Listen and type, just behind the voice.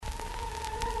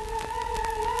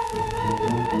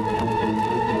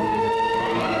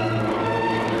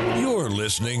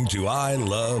listening to I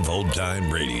Love Old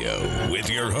Time Radio with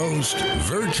your host,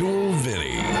 Virtual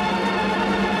Vinny.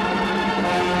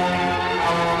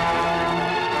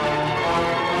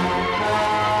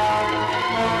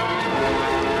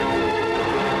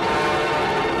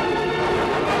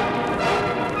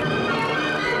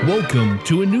 Welcome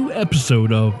to a new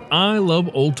episode of I Love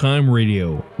Old Time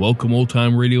Radio. Welcome, Old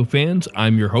Time Radio fans.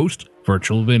 I'm your host,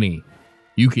 Virtual Vinny.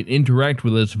 You can interact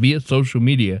with us via social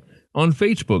media on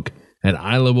Facebook at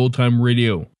I Love Old Time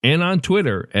Radio and on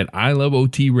Twitter at I Love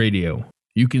OT Radio.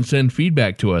 You can send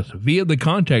feedback to us via the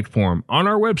contact form on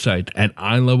our website at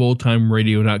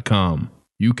iloveoldtimeradio.com.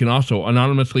 You can also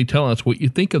anonymously tell us what you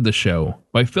think of the show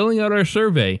by filling out our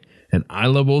survey at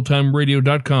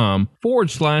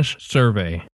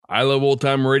iloveoldtimeradio.com/survey. I Love Old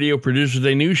Time Radio produces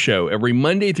a new show every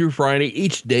Monday through Friday,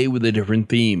 each day with a different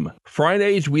theme.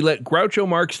 Fridays, we let Groucho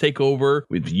Marx take over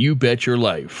with You Bet Your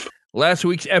Life. Last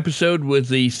week's episode was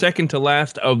the second to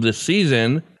last of the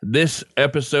season. This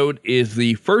episode is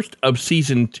the first of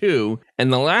season 2,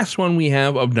 and the last one we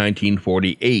have of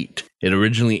 1948. It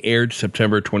originally aired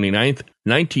September 29th,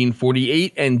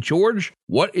 1948. And George,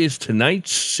 what is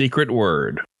tonight's secret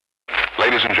word?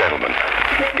 Ladies and gentlemen,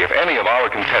 if any of our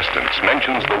contestants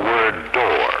mentions the word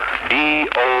door,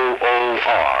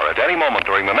 D-O-O-R, at any moment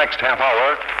during the next half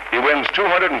hour, he wins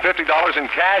 $250 in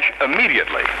cash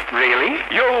immediately. Really?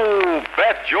 You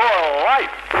bet your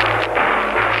life.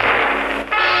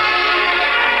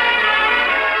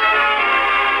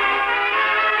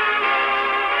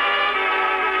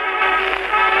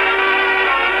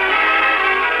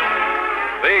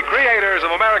 The creators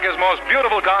of America's most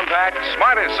beautiful compact,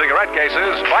 smartest cigarette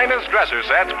cases, finest dresser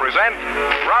sets present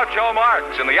Groucho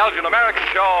Marx in the Elgin American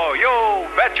show, You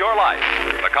Bet Your Life,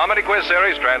 the comedy quiz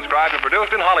series transcribed and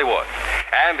produced in Hollywood.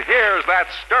 And here's that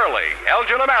sterling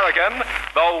Elgin American,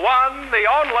 the one, the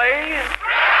only...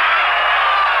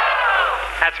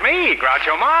 That's me,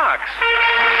 Groucho Marx.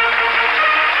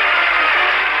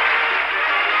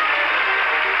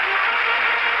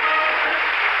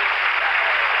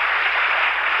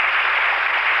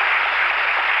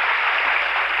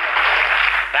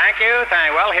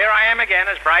 Well, here I am again,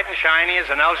 as bright and shiny as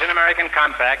an Elgin American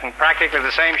compact, and practically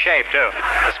the same shape, too.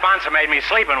 The sponsor made me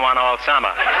sleep in one all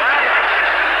summer.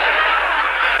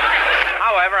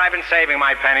 However, I've been saving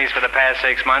my pennies for the past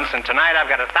 6 months, and tonight I've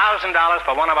got $1,000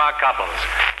 for one of our couples.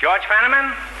 George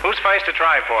Fenneman, who's first to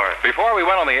try for it? Before we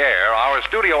went on the air, our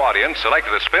studio audience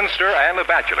selected a spinster and a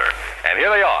bachelor. And here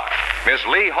they are, Miss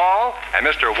Lee Hall and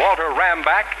Mr. Walter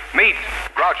Ramback. Meet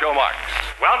Groucho Marx.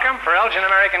 Welcome for Elgin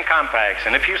American Compacts,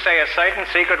 and if you say a certain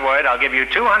secret word, I'll give you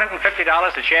 $250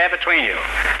 to share between you.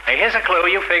 Hey, here's a clue,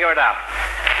 you figure it out.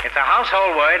 It's a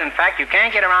household word. In fact, you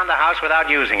can't get around the house without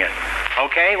using it.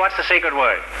 Okay, what's the secret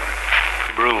word?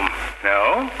 Broom.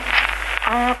 No?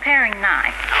 Oh, a paring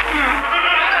knife.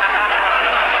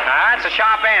 That's a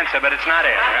sharp answer, but it's not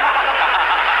it.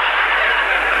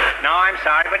 No, I'm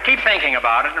sorry, but keep thinking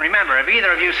about it. And remember, if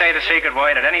either of you say the secret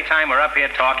word at any time we're up here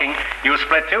talking, you'll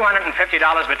split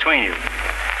 $250 between you.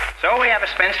 So we have a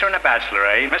spinster and a bachelor,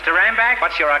 eh? Mr. Ramback,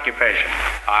 what's your occupation?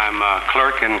 I'm a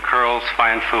clerk in Curl's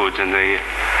Fine Foods in the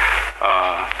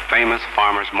famous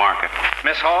farmer's market.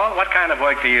 Miss Hall, what kind of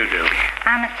work do you do?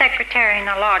 I'm a secretary in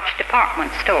a large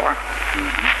department store.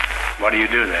 Mm-hmm. What do you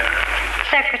do there?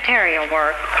 Secretarial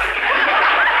work.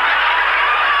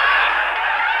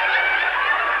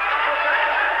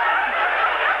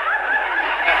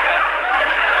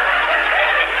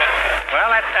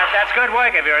 Well, that's good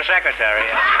work if you're a secretary.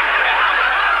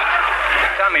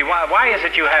 Tell me, why is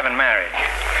it you haven't married?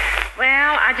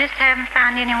 Well, I just haven't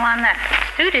found anyone that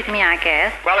suited me, I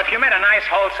guess. Well, if you met a nice,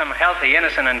 wholesome, healthy,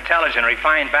 innocent, intelligent,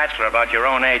 refined bachelor about your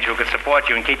own age who could support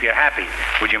you and keep you happy,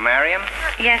 would you marry him?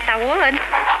 Yes, I would.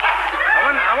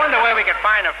 I wonder where we could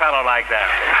find a fellow like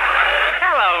that.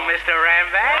 Hello, Mr.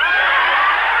 Ramback.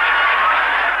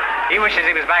 He wishes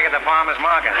he was back at the farmer's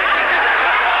market.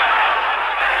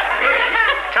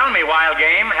 Tell me, wild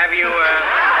game, have you,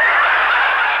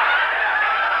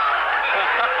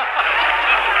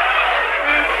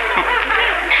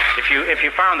 If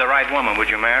you found the right woman, would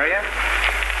you marry her?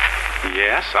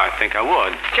 Yes, I think I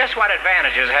would. Just what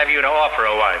advantages have you to offer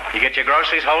a wife? You get your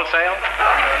groceries wholesale?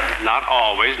 Not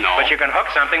always, no. But you can hook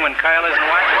something when Kyle isn't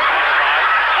watching.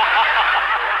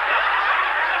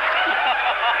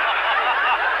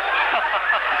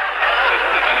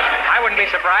 I wouldn't be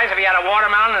surprised if he had a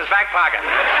watermelon in his back pocket.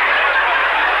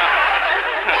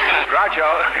 Groucho.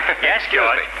 Yes,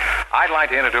 George? I'd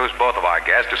like to introduce both of our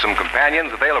guests to some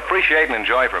companions that they'll appreciate and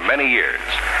enjoy for many years.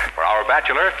 For our our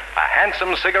bachelor, a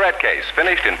handsome cigarette case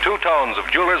finished in 2 tones of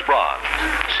jeweler's bronze.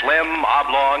 Slim,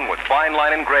 oblong, with fine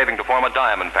line engraving to form a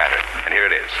diamond pattern. And here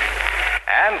it is.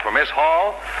 And for Miss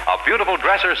Hall, a beautiful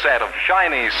dresser set of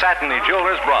shiny, satiny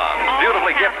jeweler's bronze.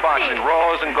 Beautifully gift box in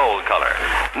rose and gold color.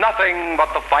 Nothing but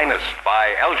the finest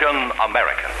by Elgin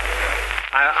American.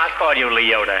 I'll call you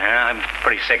Leota, huh? I'm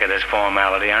pretty sick of this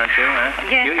formality, aren't you,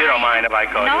 huh? Yes, you don't mind if I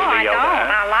call you Leota, No, I don't.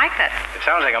 huh? I like it. It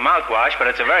sounds like a mouthwash,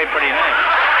 but it's a very pretty name.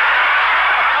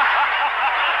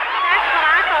 That's what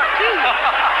I thought, too.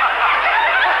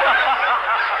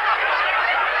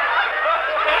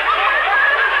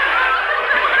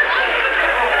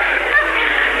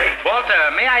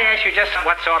 Walter, may I ask you just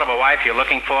what sort of a wife you're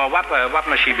looking for? What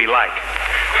must she be like?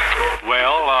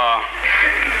 Well,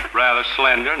 rather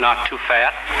slender, not too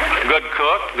fat. Good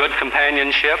cook, good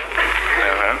companionship.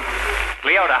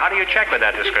 Leota, how do you check with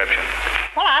that description?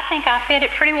 Well, I think I fit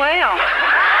it pretty well.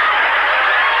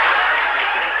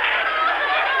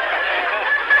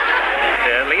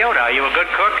 Leota, are you a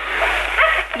good cook?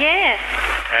 Yes.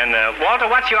 And, Walter,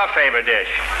 what's your favorite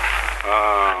dish?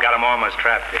 I've got him almost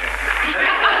trapped here.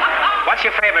 What's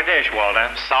your favorite dish, Walter?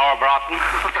 Sauerbraten.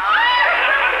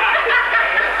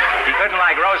 He couldn't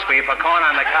like roast beef or corn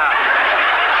on the cob.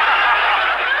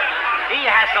 He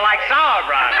has to like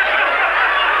sauerbraten.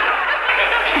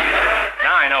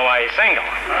 Now I know why he's single.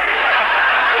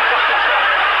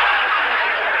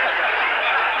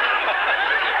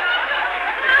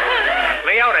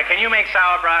 Leota, can you make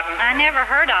sauerbraten? I never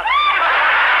heard of it.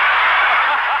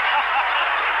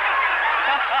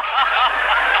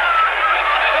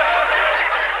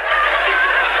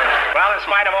 Well, in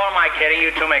spite of all my kidding,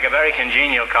 you two make a very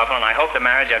congenial couple, and I hope the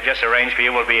marriage I've just arranged for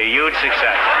you will be a huge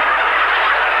success.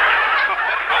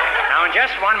 Now, in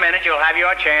just 1 minute, you'll have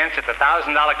your chance at the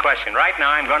 $1,000 question. Right now,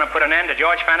 I'm going to put an end to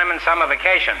George Fenneman's summer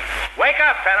vacation. Wake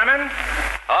up, Fenneman.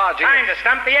 Oh, gee. Time to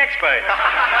stump the expert.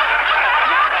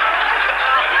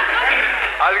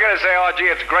 I was going to say, oh, gee,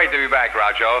 it's great to be back,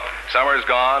 Groucho. Summer's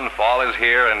gone, fall is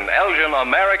here, and Elgin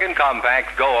American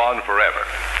Compacts go on forever.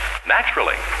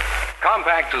 Naturally.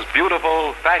 Compacts as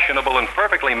beautiful, fashionable, and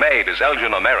perfectly made as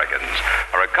Elgin Americans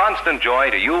are a constant joy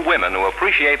to you women who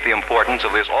appreciate the importance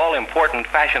of this all-important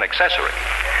fashion accessory.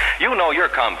 You know your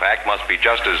compact must be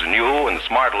just as new and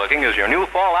smart-looking as your new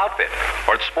fall outfit,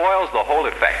 or it spoils the whole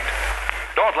effect.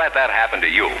 Don't let that happen to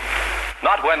you.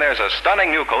 Not when there's a stunning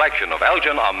new collection of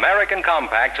Elgin American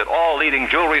Compacts at all leading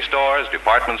jewelry stores,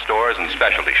 department stores, and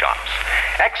specialty shops.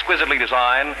 Exquisitely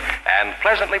designed and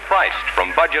pleasantly priced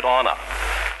from budget on up.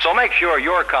 So make sure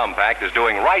your compact is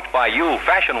doing right by you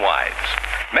fashion-wise.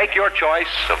 Make your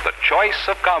choice of the choice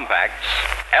of compacts,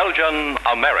 Elgin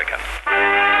American.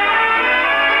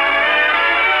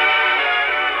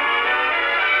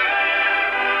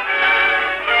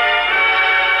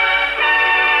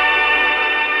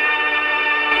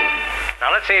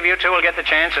 Now, let's see if you two will get the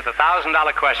chance at the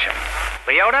 $1,000 question.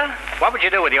 Leota, what would you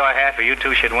do with your half if you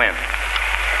two should win?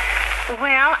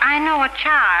 Well, I know a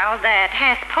child that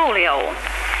has polio.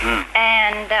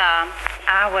 And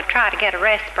I would try to get a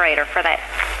respirator for that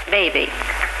baby.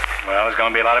 Well, there's going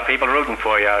to be a lot of people rooting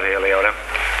for you out here, Leota.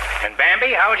 And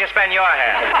Bambi, how would you spend your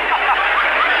half?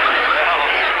 Well,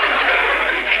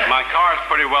 my car's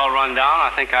pretty well run down.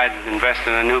 I think I'd invest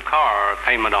in a new car or a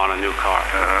payment on a new car.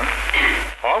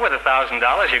 Or with $1,000,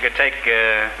 you could take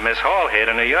Miss Hall here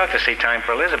to New York to see Time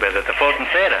for Elizabeth at the Fulton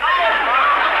Theater.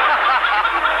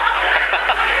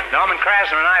 Norman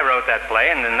Krasner and I wrote that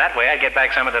play, and in that way I'd get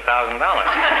back some of the $1,000.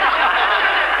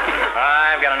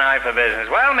 I've got an eye for business.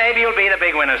 Well, maybe you'll be the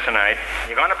big winners tonight.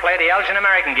 You're going to play the Elgin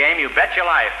American game, you bet your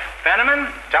life.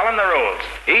 Fenneman, tell them the rules.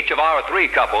 Each of our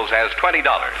 3 couples has $20.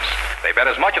 They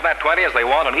bet as much of that 20 as they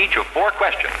want on each of 4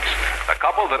 questions. The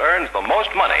couple that earns the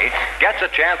most money gets a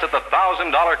chance at the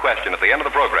 $1,000 question at the end of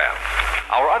the program.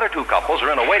 Our other 2 couples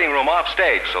are in a waiting room off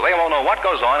stage, so they won't know what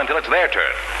goes on until it's their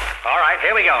turn. All right,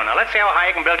 here we go. Now, let's see how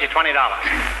high you can build your $20.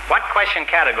 What question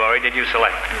category did you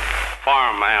select?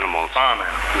 Farm animals. Farm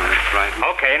animals. That's right.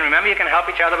 Okay, and remember you can help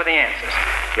each other with the answers.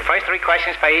 Your first 3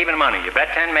 questions pay even money. You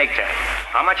bet 10, make 10.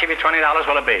 How much of your $20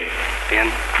 will it be? 10.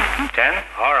 10?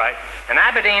 All right. An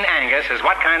Aberdeen Angus is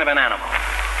what kind of an animal?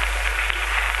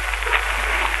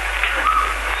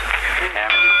 Is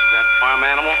that farm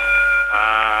animal?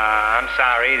 I'm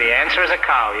sorry. The answer is a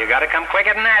cow. You got to come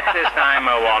quicker than that this time,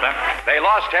 Walter. They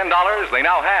lost $10. They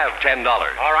now have $10.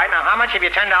 All right. Now, how much of your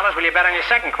 $10 will you bet on your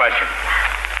second question?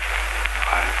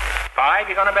 5,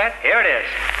 you're going to bet? Here it is.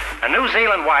 A New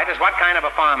Zealand white is what kind of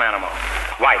a farm animal?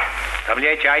 White,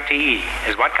 W-H-I-T-E,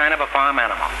 is what kind of a farm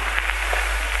animal?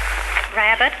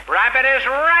 Rabbit. Rabbit is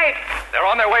right. They're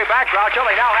on their way back, Groucho.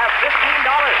 They now have $15.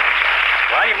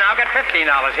 Well, you've now got $15.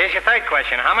 Here's your third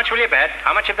question. How much will you bet?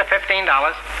 How much of the $15? 10. 10?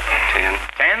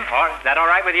 Is that all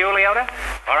right with you, Leota?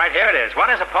 All right, here it is. What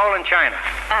is a pole in China?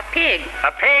 A pig.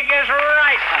 A pig is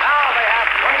right. Now they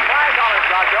have $25,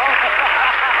 Groucho.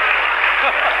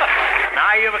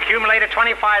 Now you've accumulated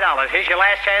 $25. Here's your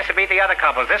last chance to beat the other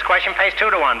couples. This question pays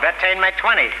 2 to 1. Bet 10, make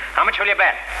 20. How much will you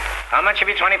bet? How much of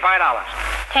your $25? $10.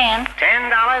 $10?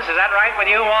 Is that right with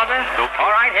you, Walter? Okay.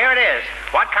 All right, here it is.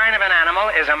 What kind of an animal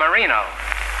is a merino?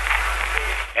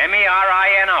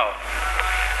 M-E-R-I-N-O.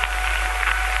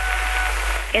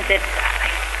 Is it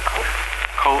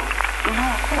Coat.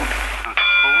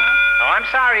 Oh, I'm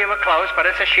sorry you were close, but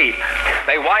it's a sheep.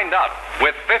 They wind up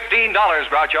with $15,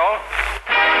 Groucho.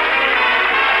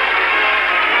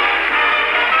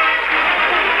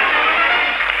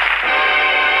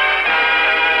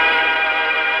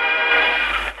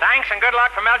 Thanks and good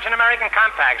luck from Elgin American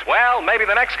Compacts. Well, maybe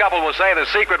the next couple will say the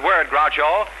secret word,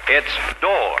 Groucho. It's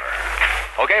door.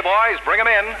 Okay, boys, bring 'em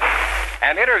in.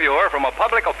 An interviewer from a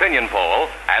public opinion poll,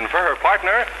 and for her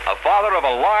partner, a father of a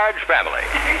large family.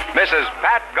 Mrs.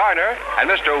 Pat Garner and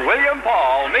Mr. William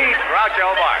Paul meet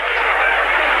Groucho Marx.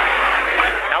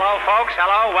 Hello, folks.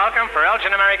 Hello. Welcome for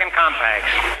Elgin American Compacts.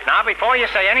 Now, before you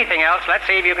say anything else, let's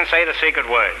see if you can say the secret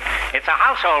word. It's a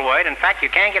household word. In fact, you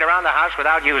can't get around the house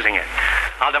without using it.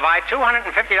 I'll divide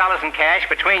 $250 in cash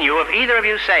between you if either of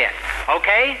you say it.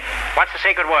 Okay? What's the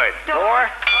secret word? Door. Door is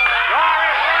right.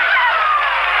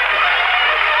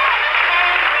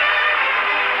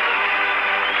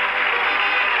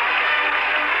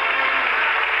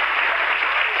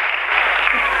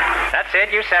 That's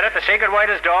it. You said it. The secret word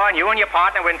is door, and you and your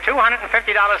partner win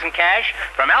 $250 in cash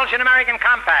from Elgin American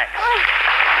Compacts.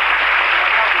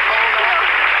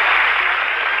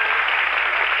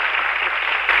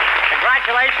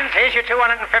 Congratulations. Here's your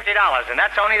 $250, and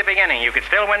that's only the beginning. You could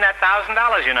still win that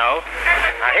 $1,000, you know.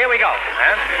 Now, here we go.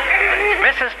 Huh?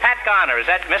 Mrs. Pat Garner. Is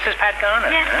that Mrs. Pat Garner?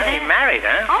 Yes, Huh? it is. You're married,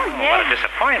 huh? Oh, What a yes.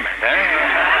 disappointment, huh?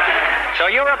 So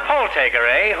you're a poll taker,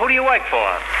 eh? Who do you work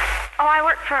for? Oh, I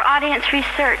work for Audience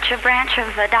Research, a branch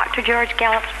of Dr. George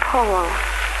Gallup's poll.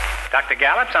 Dr.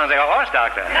 Gallup sounds like a horse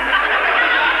doctor.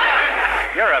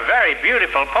 You're a very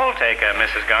beautiful poll taker,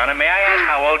 Mrs. Garner. May I ask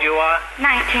how old you are?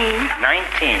 19.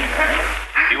 19.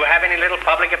 Do you have any little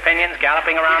public opinions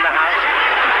galloping around the house?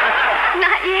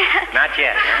 Not yet. Not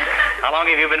yet. Huh? How long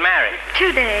have you been married?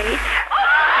 2 days.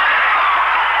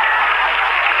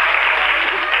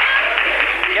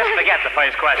 Just forget the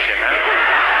first question, huh?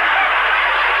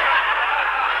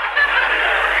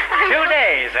 2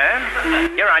 days, huh?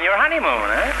 You're on your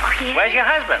honeymoon, huh? Oh, yeah. Where's your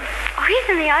husband? Oh, he's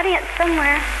in the audience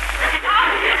somewhere.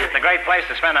 It's a great place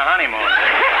to spend a honeymoon.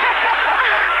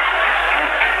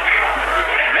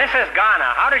 Mrs.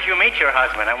 Garner, how did you meet your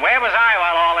husband? And where was I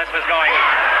while all this was going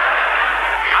on?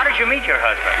 How did you meet your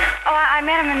husband? Oh, I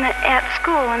met him at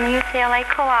school in the UCLA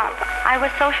co-op. I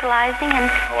was socializing, and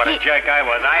What a jerk I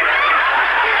was. I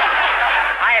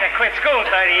had to quit school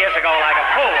 30 years ago like a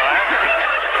fool, huh?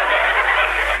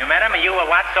 You met him and you were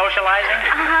what, socializing?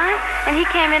 Uh-huh. And he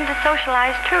came in to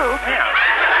socialize, too. Yeah.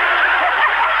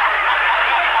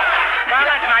 Well,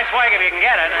 that's nice work if you can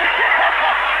get it.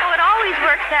 Oh, it always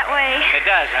works that way. It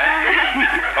does,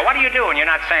 huh? But what do you do when you're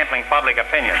not sampling public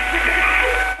opinion?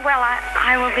 Well,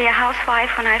 I will be a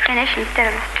housewife when I finish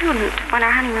instead of a student when our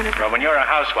honeymoon is over. Well, when you're a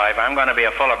housewife, I'm going to be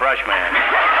a fuller brush man.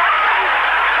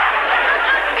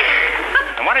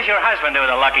 And what does your husband do,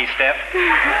 the lucky stiff?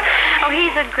 Oh,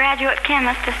 he's a graduate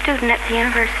chemist, a student at the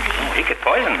university. Oh, he could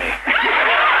poison me.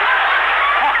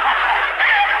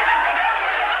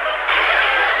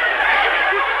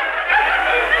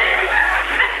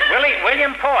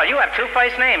 William Paul, you have 2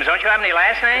 first names. Don't you have any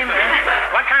last name?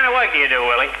 What kind of work do you do,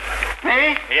 Willie?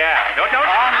 Me? Yeah. Don't.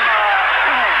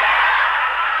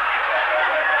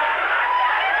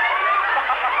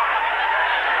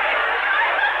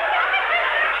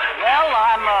 Well,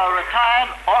 I'm a retired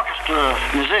orchestra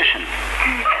musician.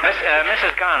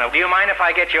 Mrs. Garner, do you mind if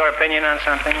I get your opinion on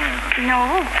something?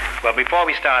 No. Well, before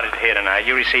we started here tonight,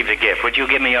 you received a gift. Would you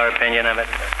give me your opinion of it?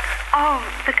 Oh,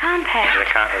 the compact.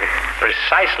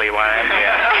 Precisely why I'm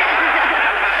here.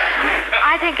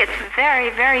 I think it's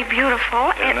very, very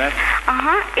beautiful. Isn't it?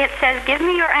 Uh-huh. It says, give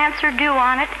me your answer due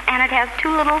on it, and it has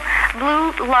 2 little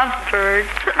blue lovebirds.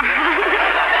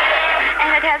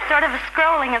 And it has sort of a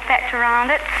scrolling effect around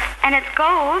it, and it's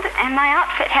gold, and my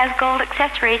outfit has gold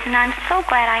accessories, and I'm so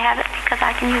glad I have it because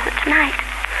I can use it tonight.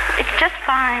 It's just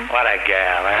fine. What a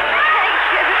gal, huh?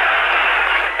 Thank you.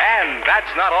 And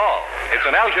that's not all. It's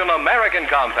an Elgin American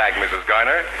compact, Mrs.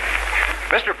 Garner.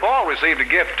 Mr. Paul received a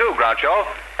gift, too, Groucho.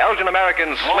 Elgin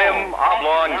American's slim,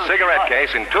 oblong cigarette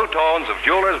case in 2 tones of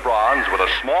jeweler's bronze with a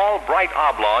small, bright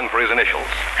oblong for his initials.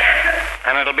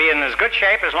 And it'll be in as good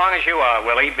shape as long as you are,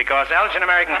 Willie, because Elgin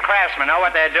American craftsmen know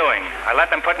what they're doing. I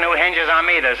let them put new hinges on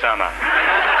me this summer.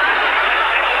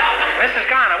 Mrs.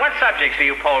 Garner, what subjects do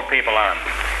you poll people on?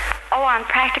 Oh, on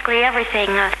practically everything.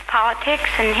 Politics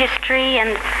and history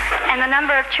and the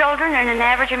number of children in an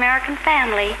average American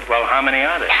family. Well, how many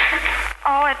are there?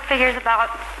 Oh, it figures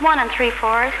about 1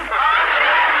 3/4.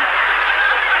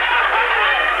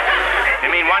 You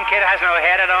mean one kid has no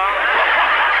head at all?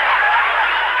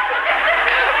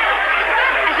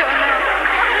 I don't know.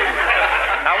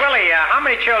 Now, Willie, how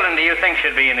many children do you think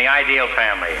should be in the ideal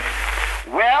family?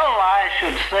 Well, I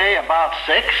should say about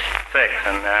 6. 6.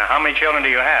 And how many children do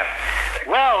you have?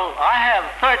 Well, I have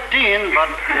 13, but...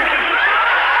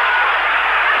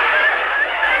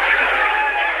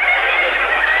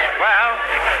 Well,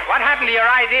 what happened to your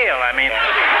ideal? I mean...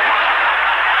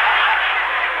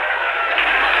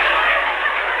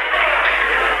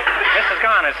 Mrs.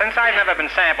 Garner, since I've never been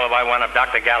sampled by one of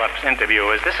Dr. Gallup's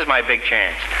interviewers, this is my big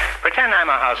chance. Pretend I'm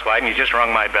a housewife and you just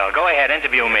rung my bell. Go ahead,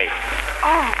 interview me.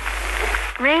 Oh.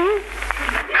 Ring?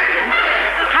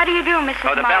 How do you do, Mrs.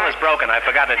 Oh, the bell is broken. I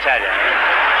forgot to tell you.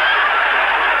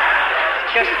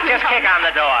 Just kick on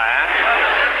the door, huh?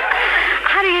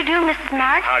 How do you do, Mrs.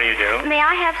 Marks? How do you do? May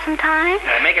I have some time?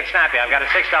 Make it snappy. I've got a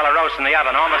 $6 roast in the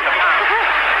oven, almost a pound.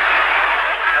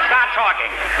 Now start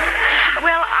talking.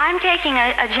 Well, I'm taking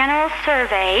a general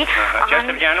survey.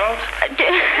 Just of generals?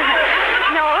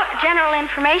 No, general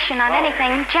information on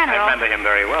anything general. I remember him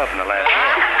very well from the last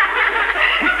year.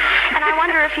 And I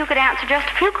wonder if you could answer just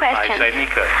a few questions. I certainly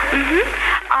could.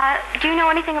 Do you know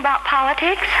anything about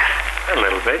politics? A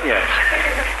little bit, yes.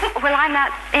 Well, I'm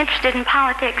not interested in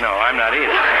politics. No, I'm not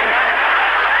either.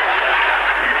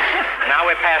 Now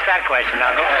we're past that question.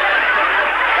 Now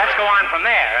let's go on from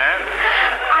there, huh?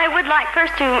 I would like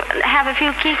first to have a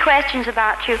few key questions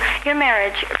about you. Your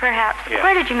marriage, perhaps. Yeah.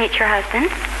 Where did you meet your husband?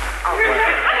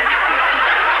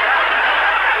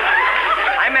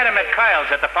 I met him at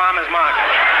Kyle's at the farmer's market.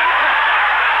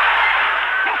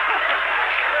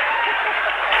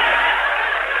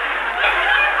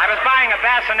 I was buying a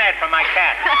bassinet for my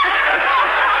cat.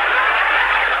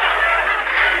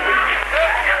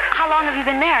 How long have you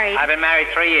been married? I've been married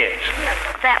 3 years.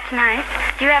 That's nice.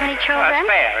 Do you have any children? That's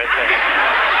fair.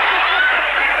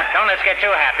 Don't let's get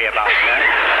too happy about it, huh?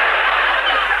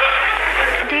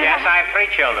 Yes, I have 3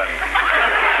 children.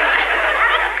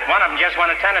 One of them just won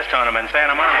a tennis tournament in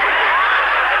Santa Monica.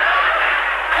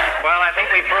 Well, I think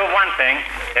we proved one thing.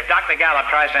 If Dr. Gallup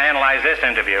tries to analyze this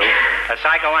interview, a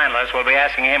psychoanalyst will be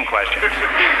asking him questions.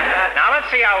 Now,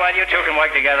 let's see how well you two can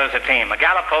work together as a team. A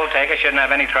Gallup poll taker shouldn't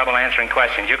have any trouble answering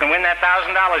questions. You can win that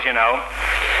 $1,000, you know.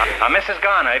 Mrs.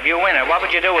 Garner, if you win it, what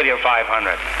would you do with your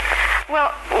 $500?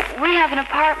 Well, we have an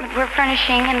apartment we're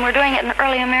furnishing, and we're doing it in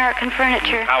early American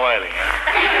furniture. How early?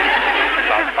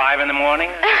 About 5 in the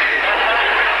morning?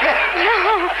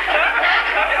 No.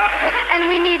 And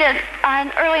we need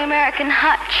an early American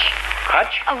hutch.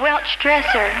 Hutch? A Welsh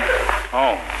dresser.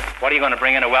 Oh. What, are you going to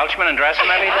bring in a Welshman and dress him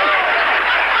every day?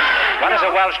 What is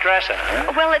a Welsh dresser?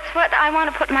 Huh? Well, it's what I want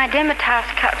to put my Dimitas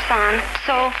cups on.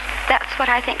 So that's what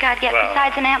I think I'd get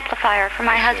besides an amplifier for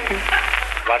my husband.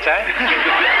 What's that?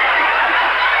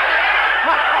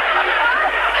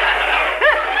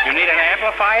 You need an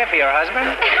amplifier for your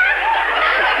husband?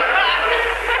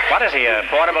 What is he, a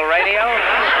portable radio?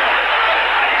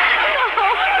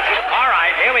 All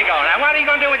right, here we go. Now, what are you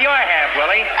going to do with your half,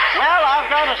 Willie? Well, I've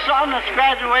got a son that's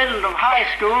graduated from high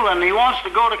school, and he wants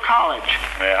to go to college.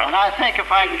 Yeah? And I think if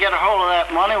I can get a hold of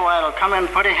that money, well, it'll come in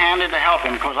pretty handy to help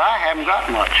him, because I haven't got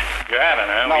much. You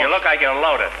haven't, huh? No. Well, you look like you're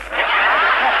loaded.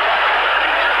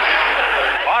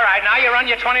 All right, now you run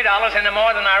your $20 into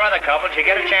more than our other couples. You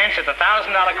get a chance at the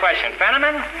 $1,000 question.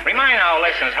 Fenneman, remind our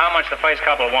listeners how much the first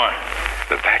couple won.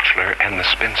 The bachelor and the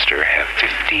spinster have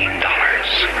 $15.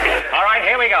 All right,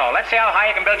 here we go. Let's see how high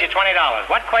you can build your $20.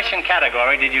 What question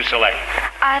category did you select?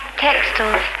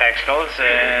 Textiles. Textiles,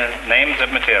 names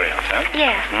of materials, huh?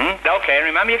 Yes. Okay,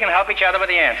 remember you can help each other with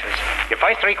the answers. Your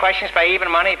first 3 questions pay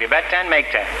even money. If you bet 10, make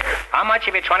 10. How much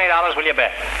of your $20 will you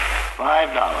bet? $5.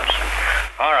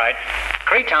 All right.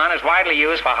 Cretonne is widely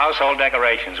used for household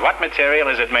decorations. What material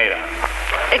is it made of?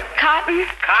 Cotton.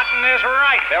 Cotton is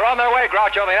right. They're on their way,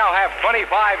 Groucho. They now have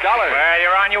 $25. Well,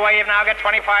 you're on your way. You've now got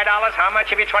 $25. How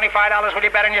much of your $25 will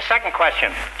you bet on your second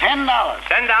question? $10.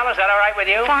 $10, is that all right with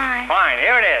you? Fine. Fine,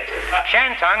 here it is.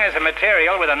 Shantung is a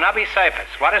material with a nubby surface.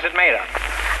 What is it made of?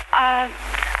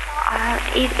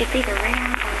 It's either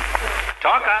round or...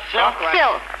 Talk up. Silk.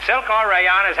 Silk. Silk or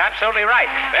rayon is absolutely right.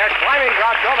 They're climbing,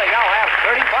 Groucho. They now have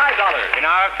 $35. You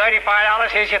now have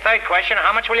 $35. Here's your third question. How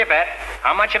much will you bet?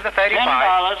 How much of the $35?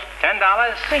 $10.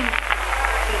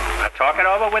 Now talk it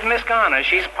over with Miss Garner.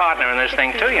 She's a partner in this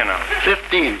thing, too, you know. $15.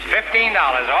 $15.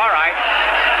 All right.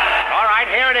 All right,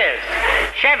 here it is.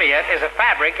 Cheviot is a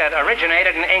fabric that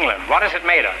originated in England. What is it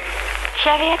made of?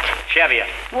 Cheviot. Cheviot.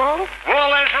 Wool.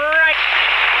 Wool is right.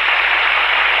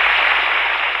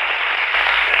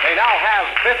 They now have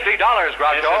 $50,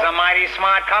 Groucho. This is a mighty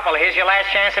smart couple. Here's your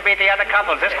last chance to beat the other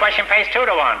couples. This question pays 2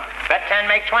 to 1. Bet 10,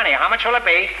 make 20. How much will it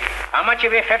be? How much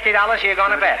of your $50 are you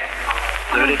going to bet?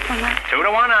 30. 2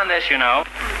 to 1 on this, you know.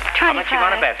 How much you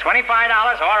going to bet? $25.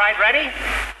 All right, ready?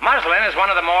 Muslin is one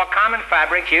of the more common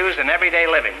fabrics used in everyday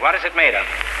living. What is it made of?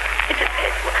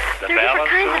 The bell will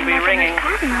soon be ringing.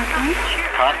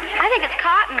 Cotton. I think it's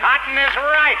cotton. Cotton is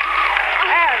right.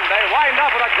 And they wind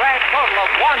up with a grand total of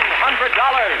 $100.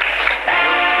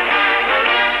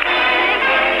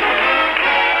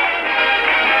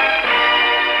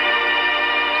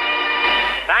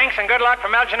 Thanks and good luck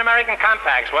from Elgin American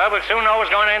Compacts. Well, we'll soon know who's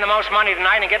going to earn the most money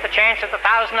tonight and get the chance at the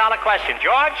 $1,000 question.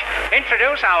 George,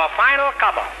 introduce our final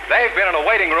couple. They've been in a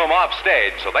waiting room off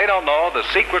stage, so they don't know the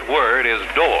secret word is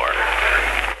door.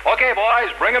 Okay,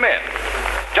 boys, bring them in.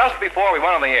 Just before we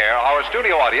went on the air, our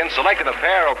studio audience selected a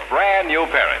pair of brand new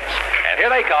parents. And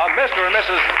here they come, Mr. and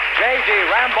Mrs. J.G.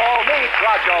 Rambo meet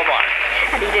Groucho Marx.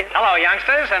 How do you do? Hello,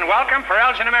 youngsters, and welcome for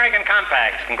Elgin American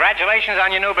Compacts. Congratulations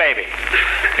on your new baby.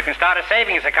 You can start a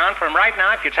savings account from right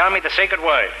now if you tell me the secret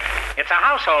word. It's a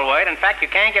household word. In fact,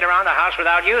 you can't get around the house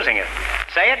without using it.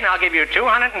 Say it, and I'll give you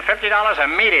 $250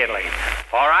 immediately.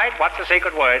 All right, what's the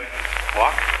secret word?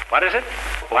 Walk. What is it?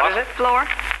 What is it? Floor.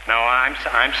 No, I'm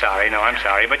sorry. No, I'm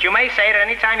sorry. But you may say it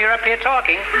any time you're up here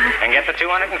talking and get the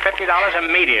 $250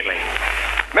 immediately.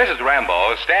 Mrs.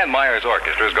 Rambo, Stan Meyer's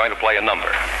orchestra is going to play a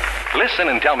number. Listen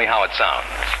and tell me how it sounds.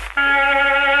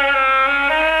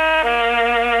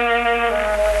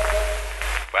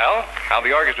 Well, how'd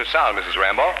the orchestra sound, Mrs.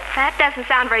 Rambo? That doesn't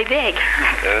sound very big.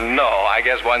 No, I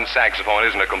guess one saxophone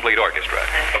isn't a complete orchestra.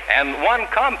 And one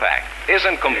compact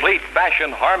isn't complete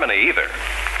fashion harmony either.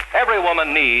 Every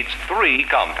woman needs 3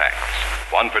 compacts.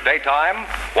 One for daytime,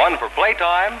 one for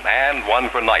playtime, and one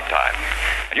for nighttime.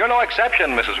 And you're no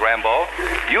exception, Mrs. Rambo.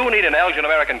 You need an Elgin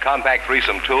American Compact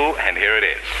threesome, too, and here it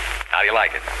is. How do you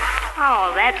like it?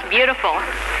 Oh, that's beautiful.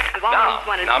 I've always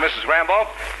wanted... Now, Mrs. Rambo,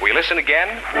 we listen again?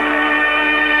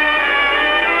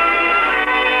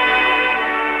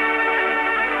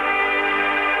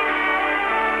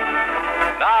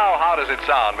 Now, how does it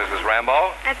sound, Mrs.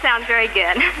 Rambo? That sounds very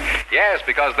good. Yes,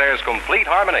 because there's complete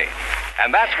harmony.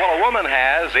 And that's what a woman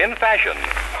has in fashion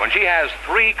when she has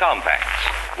 3 compacts.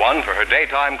 One for her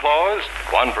daytime clothes,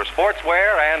 one for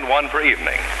sportswear, and one for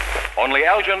evening. Only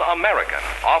Elgin American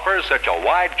offers such a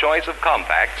wide choice of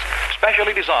compacts,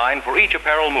 specially designed for each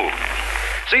apparel mood.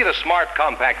 See the smart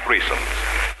compact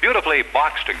threesomes, beautifully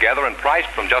boxed together and priced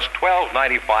from just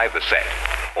 $12.95 the set.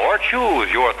 Or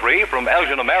choose your 3 from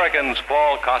Elgin American's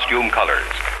fall costume colors.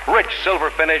 Rich silver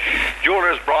finish,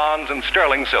 jeweler's bronze, and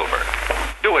sterling silver.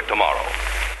 Do it tomorrow.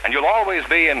 And you'll always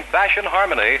be in fashion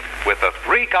harmony with the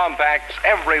 3 compacts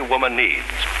every woman needs.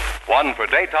 One for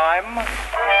daytime,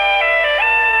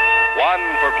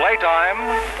 one for playtime,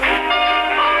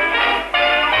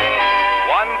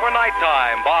 one for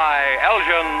nighttime by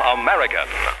Elgin American.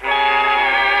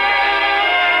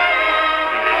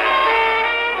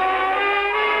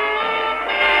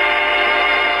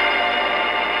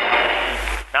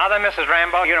 Now then, Mrs.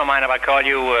 Rambo, you don't mind if I call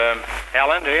you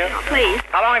Ellen, do you? Please.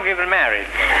 How long have you been married?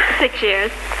 6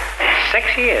 years.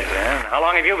 6 years, huh? How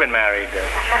long have you been married?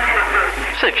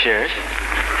 6 years.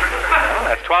 Well,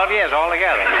 that's 12 years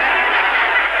altogether.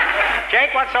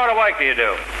 Jake, what sort of work do you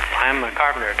do? I'm a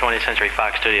carpenter at 20th Century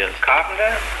Fox Studios.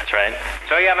 Carpenter? That's right.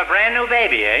 So you have a brand new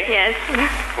baby, eh? Yes.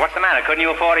 What's the matter? Couldn't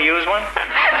you afford to use one?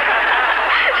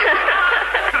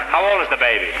 How old is the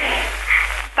baby?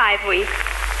 5 weeks.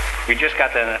 You just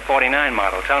got the 49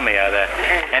 model. Tell me, are there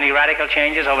any radical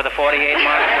changes over the 48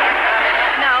 model?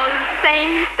 No,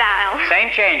 same style.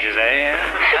 Same changes, eh?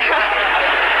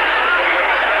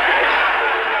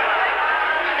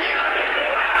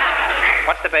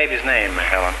 What's the baby's name,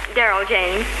 Helen? Daryl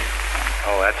James.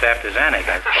 Oh, that's after Zanuck,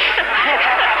 I suppose.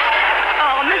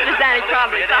 Oh, Mr. Zanuck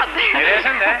probably thought that. It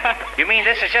isn't, eh? You mean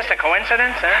this is just a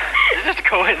coincidence, huh? It's just a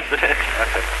coincidence.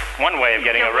 That's one way of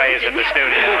getting a raise at the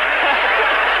studio.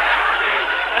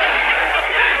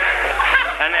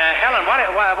 And, Helen,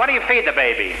 what do you feed the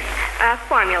baby?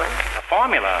 Formula. A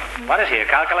formula? What is he, a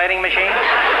calculating machine?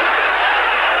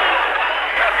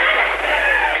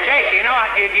 Jake, do you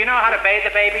know how to bathe the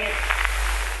baby?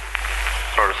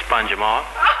 sponge him off.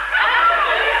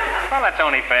 Well, that's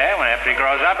only fair. When after he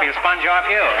grows up, he'll sponge off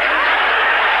you.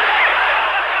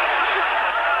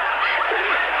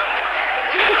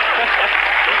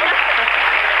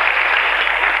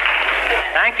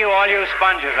 Thank you, all you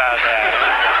sponges out there.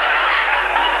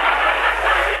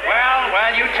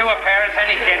 Well, you two are parents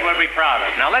any kid would be proud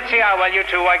of. Now, let's see how well you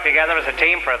two work together as a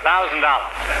team for $1,000.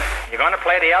 You're going to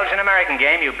play the Elgin American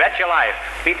game. You bet your life.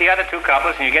 Beat the other two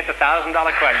couples, and you get the $1,000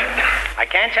 question. I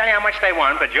can't tell you how much they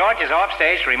won, but George is off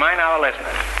stage to remind our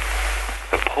listeners.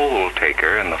 The poll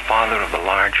taker and the father of the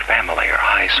large family are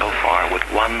high so far with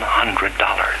 $100.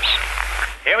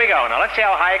 Here we go. Now, let's see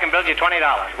how high I can build you $20.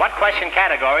 What question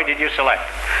category did you select?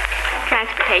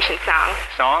 Transportation songs.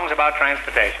 Songs about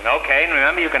transportation. Okay, and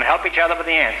remember, you can help each other with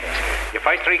the answers. Your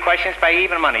first three questions pay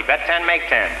even money. Bet 10, make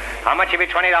 10. How much of your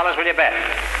 $20 will you bet?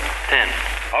 10.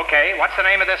 Okay, what's the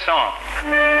name of this song?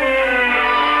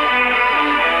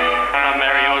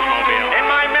 Mary Oldsmobile. In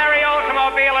My Merry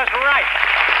Oldsmobile is right.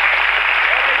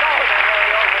 There we go. The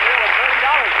Merry Oldsmobile is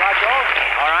 $30, Groucho.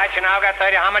 All right, you now got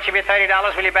 30. How much of your $30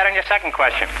 will you bet on your second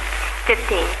question?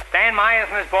 15. Dan Myers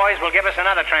and his boys will give us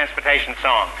another transportation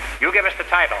song. You give us the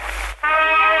title.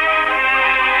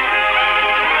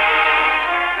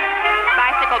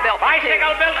 Bicycle built for two.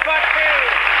 Bicycle built for two.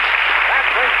 That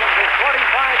brings them to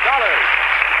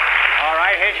 $45. All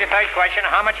right, here's your third question.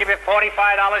 How much of your $45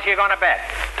 you going to bet?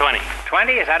 20.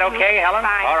 20? Is that okay, Helen?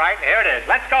 Fine. All right, here it is.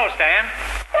 Let's go, Stan.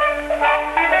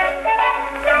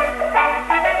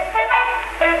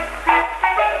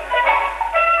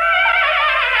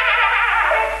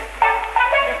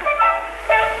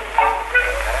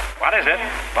 What is it?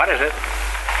 What is it?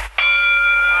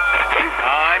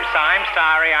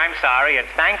 I'm sorry. It's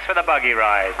thanks for the buggy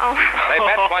ride. Oh. They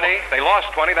bet 20. They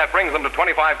lost 20. That brings them to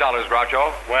 $25,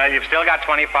 Groucho. Well, you've still got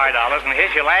 $25, and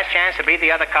here's your last chance to beat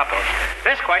the other couples.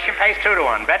 This question pays 2 to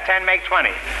 1. Bet 10, make 20.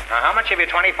 Now, how much of your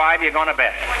 25 you going to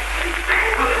bet?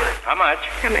 How much?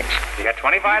 How much? You got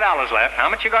 $25 left. How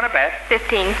much you going to bet?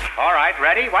 15. All right,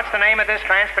 ready? What's the name of this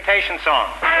transportation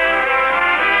song?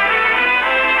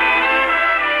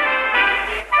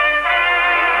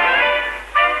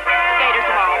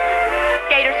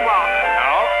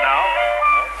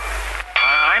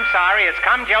 Sorry, it's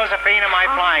Come Josephine in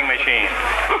My Flying Machine.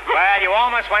 Well, you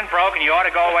almost went broke, and you ought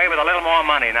to go away with a little more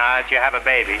money now that you have a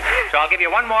baby. So I'll give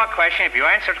you one more question. If you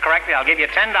answer it correctly, I'll give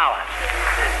you $10.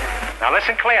 Now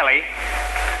listen clearly.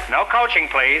 No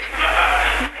coaching, please.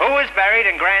 Who is buried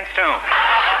in Grant's tomb?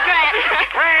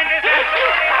 Grant. Grant is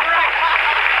absolutely correct.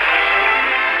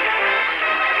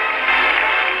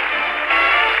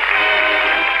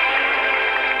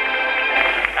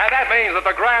 And that means that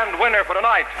the grand winner for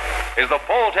tonight is the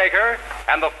poll taker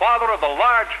and the father of the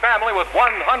large family with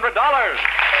 $100. Congratulations.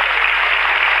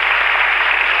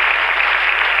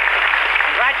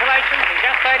 In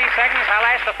just 30 seconds,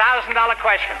 I'll ask the $1,000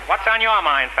 question. What's on your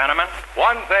mind, Fenneman?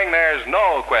 One thing there's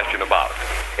no question about.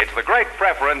 It's the great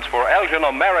preference for Elgin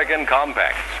American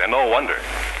compacts, and no wonder.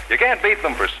 You can't beat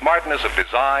them for smartness of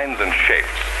designs and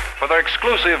shapes, for their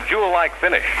exclusive jewel-like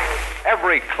finish.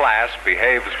 Every class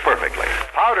behaves perfectly.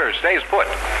 Powder stays put.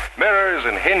 Mirrors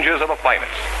and hinges are the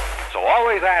finest. So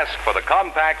always ask for the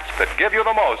compacts that give you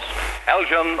the most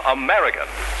Elgin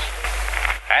Americans.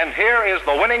 And here is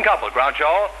the winning couple,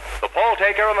 Groucho, the poll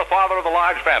taker and the father of the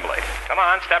large family. Come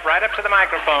on, step right up to the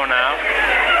microphone now.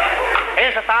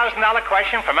 Here's a $1,000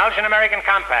 question from Elgin American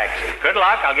Compacts. Good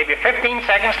luck. I'll give you 15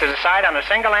 seconds to decide on a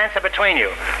single answer between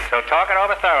you. So talk it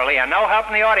over thoroughly, and no help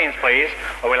in the audience, please,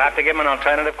 or we'll have to give them an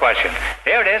alternative question.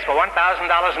 Here it is for $1,000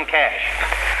 in cash.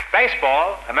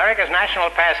 Baseball, America's national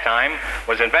pastime,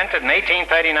 was invented in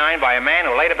 1839 by a man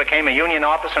who later became a Union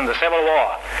officer in the Civil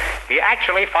War. He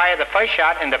actually fired the first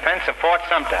shot in defense of Fort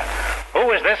Sumter. Who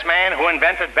is this man who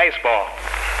invented baseball?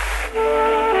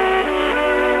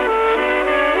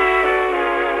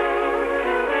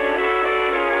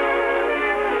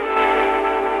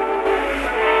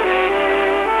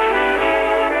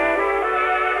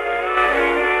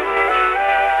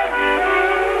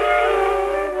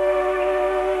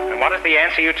 What is the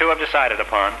answer you two have decided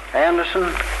upon?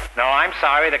 Anderson? No, I'm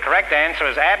sorry. The correct answer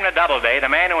is Abner Doubleday, the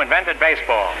man who invented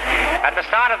baseball. At the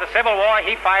start of the Civil War,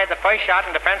 he fired the first shot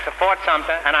in defense of Fort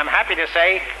Sumter, and I'm happy to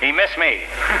say he missed me.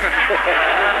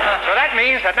 So that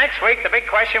means that next week, the big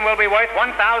question will be worth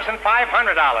 $1,500.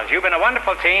 You've been a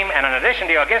wonderful team, and in addition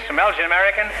to your gifts from Elgin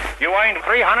American, you earned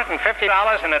 $350,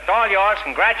 and it's all yours.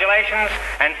 Congratulations,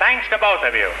 and thanks to both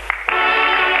of you.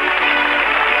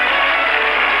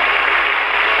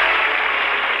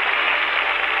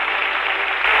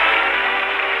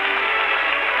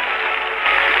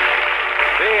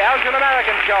 The Elgin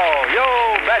American Show, You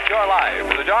Bet Your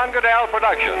Life, is a John Goodell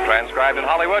production, transcribed in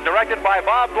Hollywood, directed by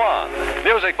Bob Dwan,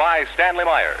 music by Stanley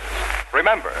Myers.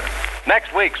 Remember,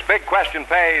 next week's big question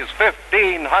pays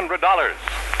 $1,500.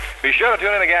 Be sure to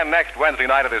tune in again next Wednesday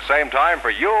night at the same time for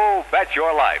You Bet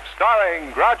Your Life,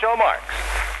 starring Groucho Marx.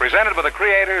 Presented by the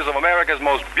creators of America's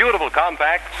most beautiful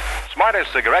compacts,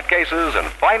 smartest cigarette cases, and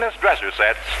finest dresser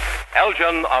sets,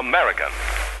 Elgin American.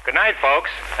 Good night,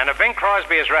 folks. And if Bing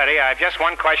Crosby is ready, I have just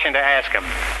one question to ask him.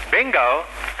 Bingo,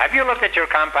 have you looked at your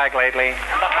compact lately?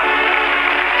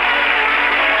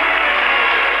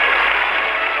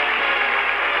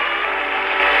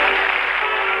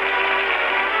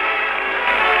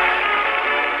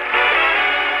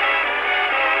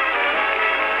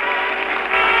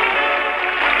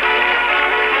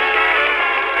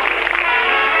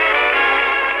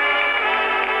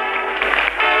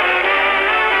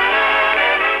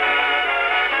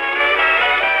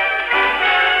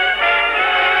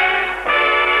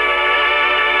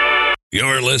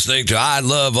 You're listening to I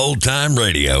Love Old Time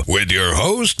Radio with your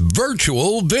host,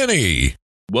 Virtual Vinny.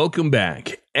 Welcome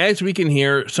back. As we can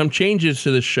hear, some changes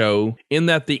to the show in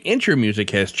that the intro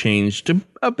music has changed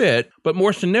a bit, but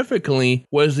more significantly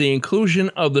was the inclusion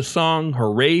of the song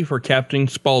Hooray for Captain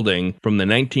Spaulding from the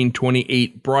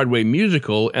 1928 Broadway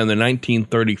musical and the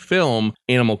 1930 film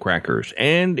Animal Crackers,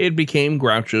 and it became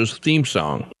Groucho's theme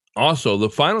song. Also, the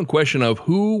final question of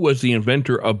who was the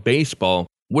inventor of baseball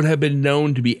would have been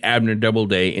known to be Abner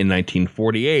Doubleday in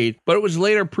 1948, but it was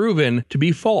later proven to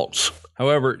be false.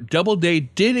 However, Doubleday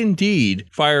did indeed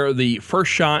fire the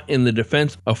first shot in the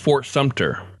defense of Fort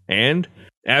Sumter, and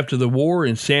after the war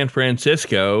in San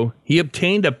Francisco, he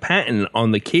obtained a patent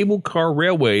on the cable car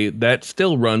railway that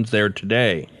still runs there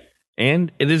today.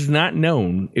 And it is not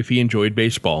known if he enjoyed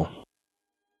baseball.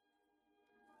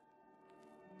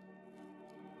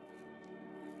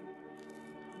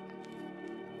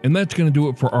 And that's going to do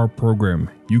it for our program.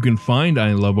 You can find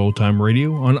I Love Old Time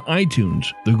Radio on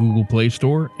iTunes, the Google Play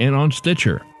Store, and on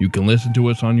Stitcher. You can listen to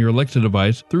us on your Alexa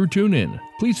device through TuneIn.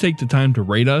 Please take the time to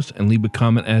rate us and leave a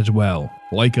comment as well.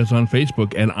 Like us on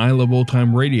Facebook at I Love Old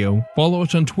Time Radio. Follow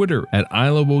us on Twitter at I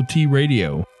Love OT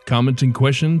Radio. Comments and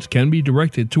questions can be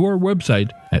directed to our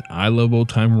website at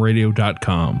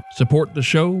iloveoldtimeradio.com. Support the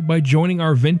show by joining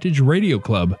our Vintage Radio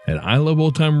Club at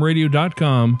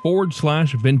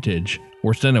iloveoldtimeradio.com/vintage.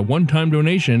 Or send a one-time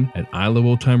donation at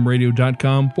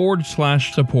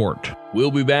iloveoldtimeradio.com/support.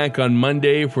 We'll be back on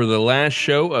Monday for the last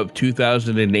show of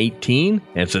 2018,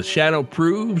 as the shadow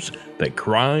proves that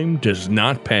crime does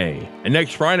not pay. And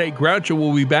next Friday, Groucho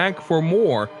will be back for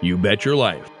more You Bet Your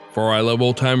Life. For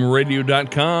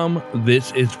iloveoldtimeradio.com,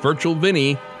 this is Virtual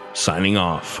Vinny, signing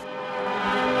off.